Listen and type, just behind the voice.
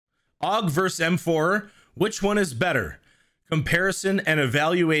AUG versus M4. Which one is better? Comparison and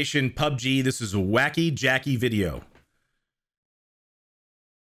evaluation PUBG. This is a wacky Jackie video.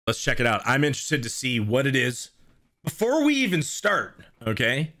 Let's check it out. I'm interested to see what it is. Before we even start,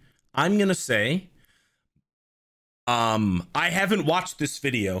 okay, I'm going to say, I haven't watched this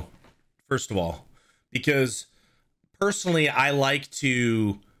video, first of all, because personally, I like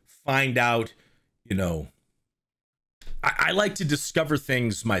to find out, you know, I like to discover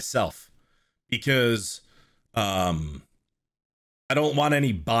things myself because I don't want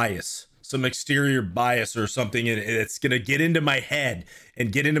any bias, some exterior bias or something. It's going to get into my head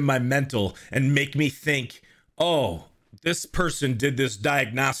and get into my mental and make me think, oh, this person did this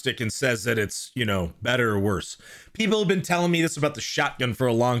diagnostic and says that it's, you know, better or worse. People have been telling me this about the shotgun for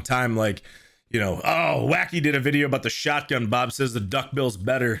a long time. Like, you know, oh, Wacky did a video about the shotgun. Bob says the duckbill's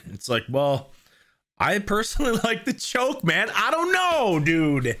better. It's like, well, I personally like the choke, man. I don't know,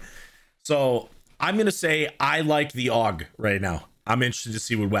 dude. So I'm going to say I like the AUG right now. I'm interested to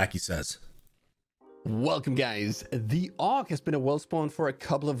see what Wacky says. Welcome guys. The AUG has been a well spawn for a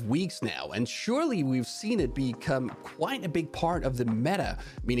couple of weeks now, and surely we've seen it become quite a big part of the meta,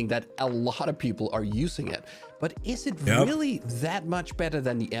 meaning that a lot of people are using it. But is it really that much better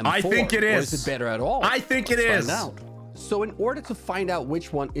than the M4? I think it is. Or is it better at all? I think it is. Find out. So in order to find out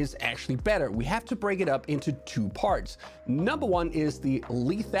which one is actually better, we have to break it up into two parts. Number one is the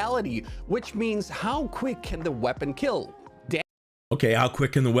lethality, which means how quick can the weapon kill? Okay, how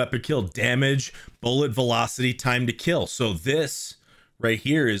quick can the weapon kill? Damage, bullet velocity, time to kill. So this right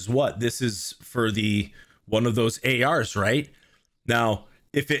here is what? This is for the one of those ARs, right? Now,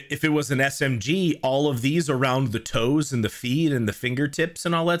 if it was an SMG, all of these around the toes and the feet and the fingertips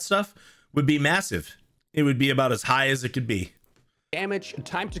and all that stuff would be massive. It would be about as high as it could be. Damage,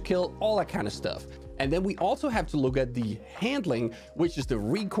 time to kill, all that kind of stuff. And then we also have to look at the handling, which is the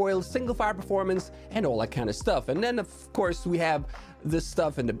recoil, single fire performance, and all that kind of stuff. And then of course we have the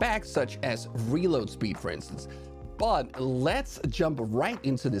stuff in the back, such as reload speed, for instance. But let's jump right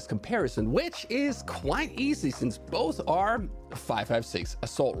into this comparison, which is quite easy since both are 5.56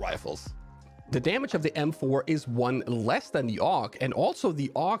 assault rifles. The damage of the M4 is 1 less than the AUG, and also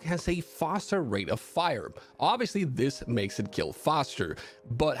the AUG has a faster rate of fire. Obviously, this makes it kill faster,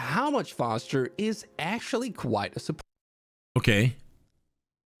 but how much faster is actually quite a surprise. Okay.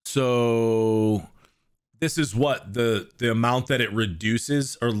 So this is what the amount that it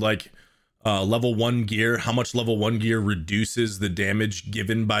reduces, or like level 1 gear, how much level 1 gear reduces the damage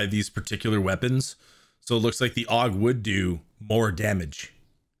given by these particular weapons. So it looks like the AUG would do more damage.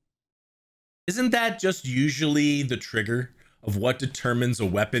 Isn't that just usually the trigger of what determines a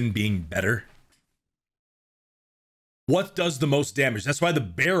weapon being better? What does the most damage? That's why the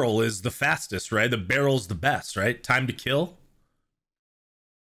barrel is the fastest, right? The barrel's the best, right? Time to kill.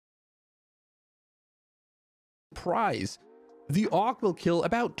 The AUG will kill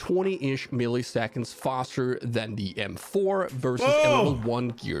about 20-ish milliseconds faster than the M4 versus a level 1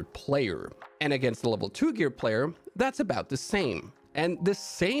 geared player. And against the level 2 geared player, that's about the same. And the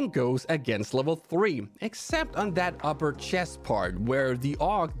same goes against level 3, except on that upper chest part where the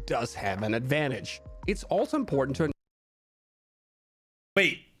AUG does have an advantage. It's also important to...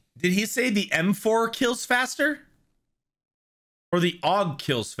 Wait, did he say the M4 kills faster? Or the AUG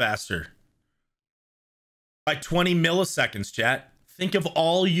kills faster? By 20 milliseconds, chat. Think of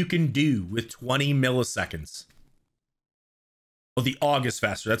all you can do with 20 milliseconds. Oh, the AUG is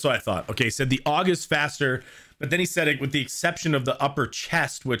faster. That's what I thought. Okay, he said the AUG is faster, but then he said it with the exception of the upper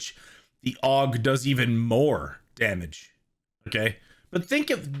chest, which the AUG does even more damage. Okay, but think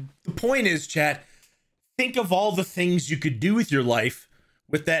of, the point is, chat, think of all the things you could do with your life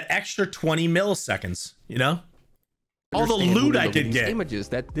with that extra 20 milliseconds, you know? All the loot I could get. Images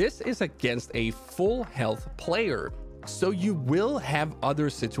that this is against a full health player. So you will have other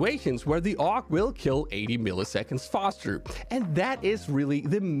situations where the AUG will kill 80 milliseconds faster. And that is really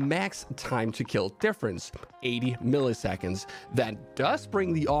the max time to kill difference, 80 milliseconds. That does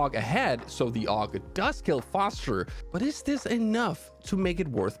bring the AUG ahead, so the AUG does kill faster. But is this enough to make it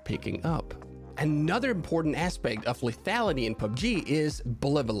worth picking up? Another important aspect of lethality in PUBG is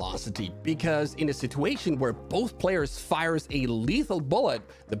bullet velocity, because in a situation where both players fires a lethal bullet,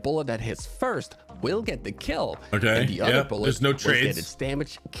 the bullet that hits first will get the kill, and the other bullet will get its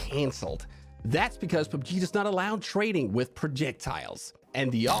damage cancelled. That's because PUBG does not allow trading with projectiles. And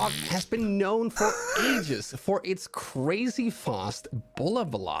the AUG has been known for ages for its crazy fast bullet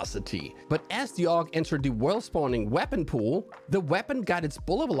velocity. But as the AUG entered the world spawning weapon pool, the weapon got its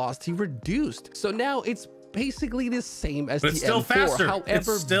bullet velocity reduced. So now it's basically the same as but the it's still M4, faster. however,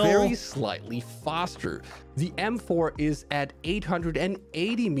 It's still very slightly faster. The M4 is at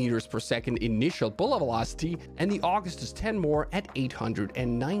 880 meters per second initial bullet velocity, and the AUG is just 10 more at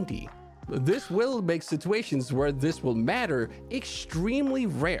 890. This will make situations where this will matter extremely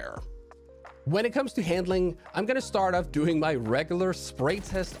rare. When it comes to handling, I'm going to start off doing my regular spray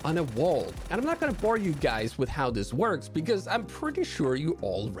test on a wall. And I'm not going to bore you guys with how this works because I'm pretty sure you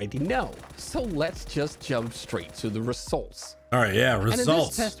already know. So let's just jump straight to the results. All right, yeah, results. And in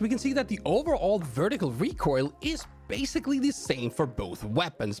this test, we can see that the overall vertical recoil is basically the same for both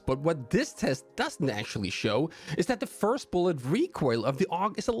weapons, but what this test doesn't actually show is that the first bullet recoil of the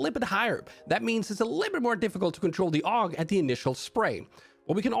AUG is a little bit higher. That means it's a little bit more difficult to control the AUG at the initial spray.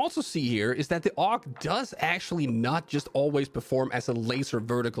 What we can also see here is that the AUG does actually not just always perform as a laser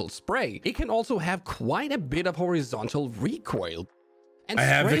vertical spray. It can also have quite a bit of horizontal recoil. And I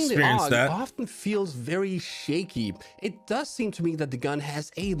have spraying the experienced AUG that. often feels very shaky. It does seem to me that the gun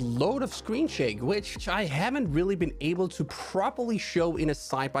has a load of screen shake, which I haven't really been able to properly show in a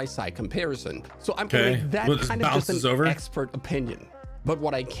side-by-side comparison. So I'm gonna make that kind of just an expert opinion. But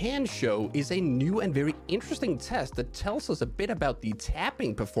what I can show is a new and very interesting test that tells us a bit about the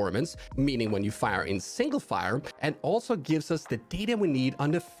tapping performance, meaning when you fire in single fire, and also gives us the data we need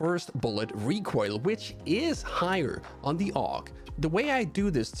on the first bullet recoil, which is higher on the AUG. The way I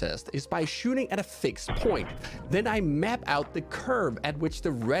do this test is by shooting at a fixed point. Then I map out the curve at which the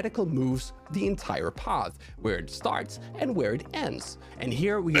reticle moves the entire path, where it starts and where it ends. And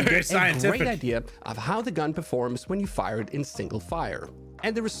here we can get a great idea of how the gun performs when you fire it in single fire.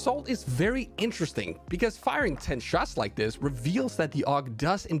 And the result is very interesting because firing 10 shots like this reveals that the AUG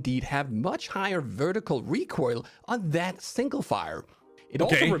does indeed have much higher vertical recoil on that single fire. It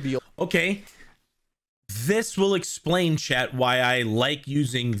also reveals... Okay. This will explain, chat, why I like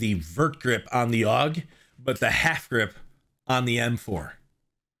using the vert grip on the AUG, but the half grip on the M4.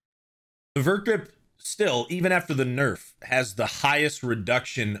 The vert grip still, even after the nerf, has the highest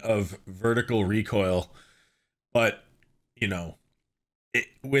reduction of vertical recoil, but, you know,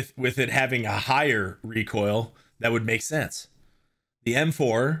 with it having a higher recoil, that would make sense. The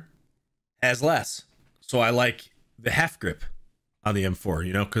M4 has less, so I like the half grip on the M4,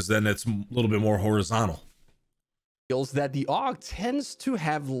 you know, because then it's a little bit more horizontal. That the AUG tends to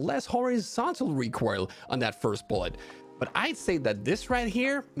have less horizontal recoil on that first bullet. But I'd say that this right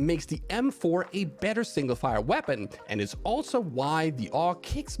here makes the M4 a better single fire weapon, and it's also why the AUG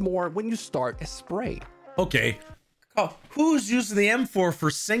kicks more when you start a spray. Okay, oh, who's using the M4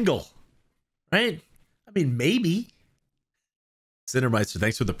 for single, right? I mean, maybe. Cindermeister,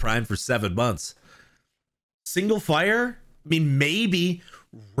 thanks for the prime for 7 months. Single fire? I mean, maybe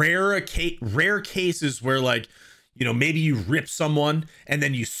rare cases where, like, you know, maybe you rip someone and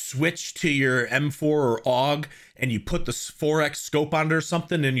then you switch to your M4 or AUG and you put the 4X scope on it or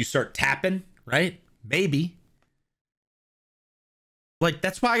something and you start tapping, right? Maybe. Like,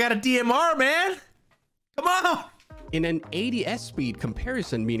 that's why I got a DMR, man. Come on. In an ADS speed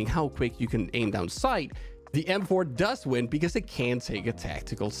comparison, meaning how quick you can aim down sight, the M4 does win because it can take a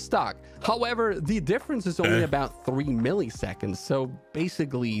tactical stock. However, the difference is only about 3 milliseconds, so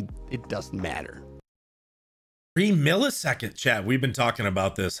basically it doesn't matter. 3 millisecond, chat. We've been talking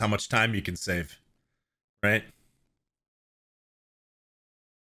about this, how much time you can save, right?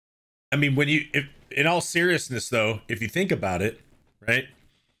 I mean, when you, in all seriousness though, if you think about it, right?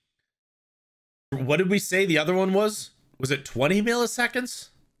 What did we say the other one was? Was it 20 milliseconds?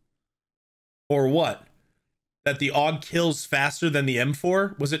 Or what? That the AUG kills faster than the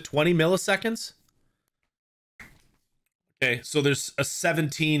M4? Was it 20 milliseconds? Okay, so there's a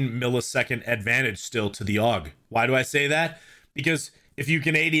 17 millisecond advantage still to the AUG. Why do I say that? Because if you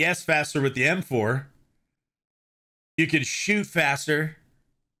can ADS faster with the M4, you can shoot faster,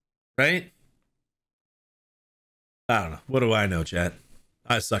 right? I don't know. What do I know, chat?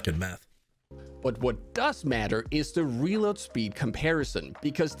 I suck at math. But what does matter is the reload speed comparison,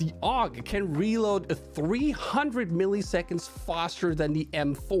 because the AUG can reload 300 milliseconds faster than the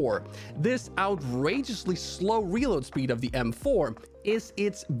M4. This outrageously slow reload speed of the M4 is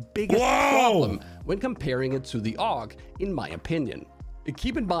its biggest problem when comparing it to the AUG, in my opinion.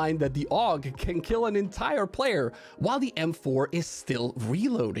 Keep in mind that the AUG can kill an entire player while the M4 is still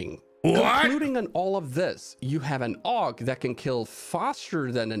reloading. Including on all of this, you have an AUG that can kill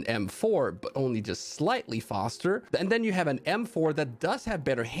faster than an M4, but only just slightly faster. And then you have an M4 that does have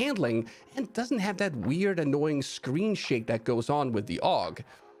better handling and doesn't have that weird, annoying screen shake that goes on with the AUG.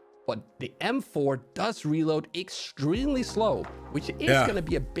 But the M4 does reload extremely slow, which is going to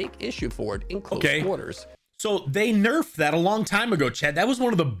be a big issue for it in close quarters. So they nerfed that a long time ago, Chad. That was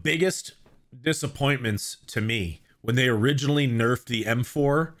one of the biggest disappointments to me when they originally nerfed the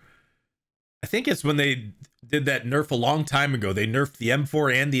M4. I think it's when they did that nerf a long time ago. They nerfed the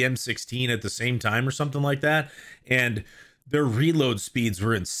M4 and the M16 at the same time or something like that. And their reload speeds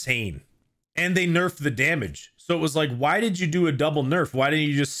were insane. And they nerfed the damage. So it was like, why did you do a double nerf? Why didn't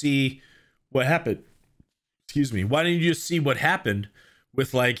you just see what happened? Excuse me. Why didn't you just see what happened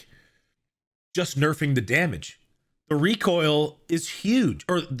with like just nerfing the damage? The recoil is huge,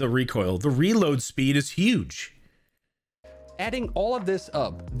 or the reload speed is huge. Adding all of this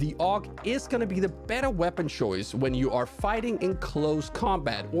up, the AUG is going to be the better weapon choice when you are fighting in close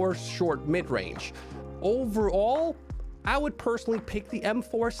combat or short mid-range. Overall, I would personally pick the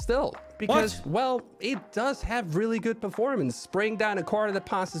M4 still, because, well, it does have really good performance. Spraying down a car that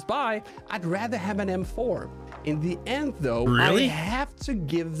passes by, I'd rather have an M4. In the end, though, really? I have to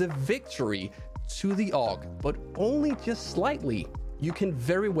give the victory to the AUG, but only just slightly. You can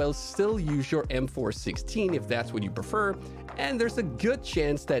very well still use your M416 if that's what you prefer, and there's a good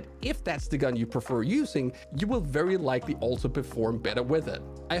chance that if that's the gun you prefer using, you will very likely also perform better with it.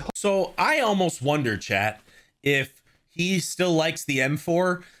 So I almost wonder, chat, if he still likes the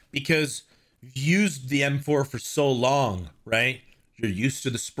M4 because you've used the M4 for so long, right? You're used to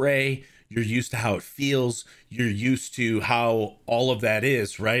the spray, you're used to how it feels, you're used to how all of that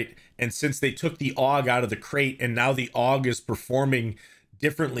is, right? And since they took the AUG out of the crate and now the AUG is performing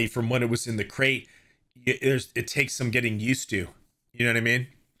differently from when it was in the crate, it takes some getting used to. You know what I mean?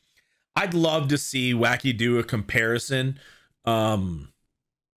 I'd love to see Wacky do a comparison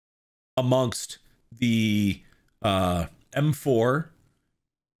amongst the M4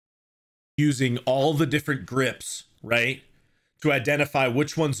 using all the different grips, right? To identify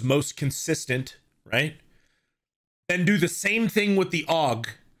which one's most consistent, right? Then do the same thing with the AUG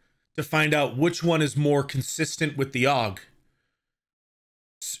to find out which one is more consistent with the AUG,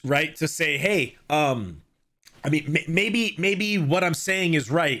 right? To say, hey, I mean, maybe what I'm saying is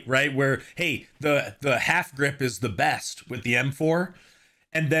right? Where, hey, the half grip is the best with the M4,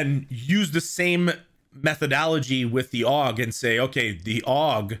 and then use the same methodology with the AUG and say, okay, the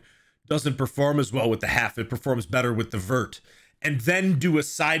AUG doesn't perform as well with the half, it performs better with the vert. And then do a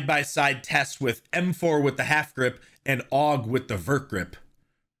side-by-side test with M4 with the half grip and AUG with the vert grip,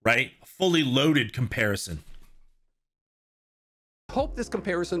 right? A fully loaded comparison. Hope this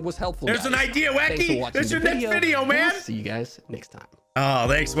comparison was helpful. There's an idea, Wacky. That's your next video, man. We'll see you guys next time. Oh,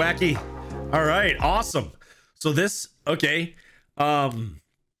 thanks, Wacky. All right, awesome. So this, okay.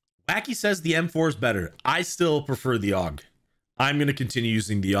 Wacky says the M4 is better. I still prefer the AUG. I'm going to continue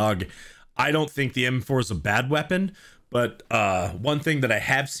using the AUG. I don't think the M4 is a bad weapon, but one thing that I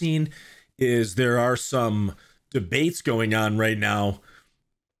have seen is there are some debates going on right now.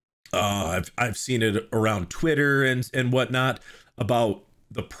 I've seen it around Twitter and whatnot about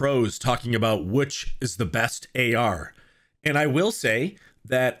the pros talking about which is the best AR. And I will say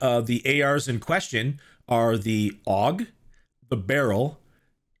that the ARs in question are the AUG, the barrel,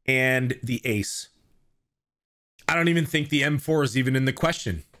 and the ace. I don't even think the M4 is even in the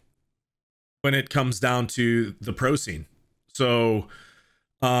question when it comes down to the pro scene. So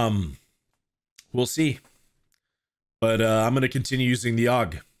we'll see. But I'm going to continue using the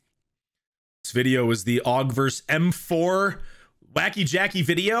AUG. This video is the AUG versus M4 Wacky Jacky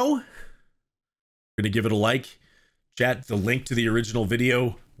video. I'm going to give it a like. Chat, the link to the original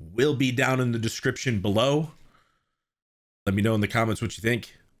video will be down in the description below. Let me know in the comments what you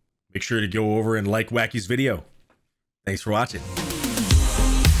think. Make sure to go over and like Wacky's video. Thanks for watching.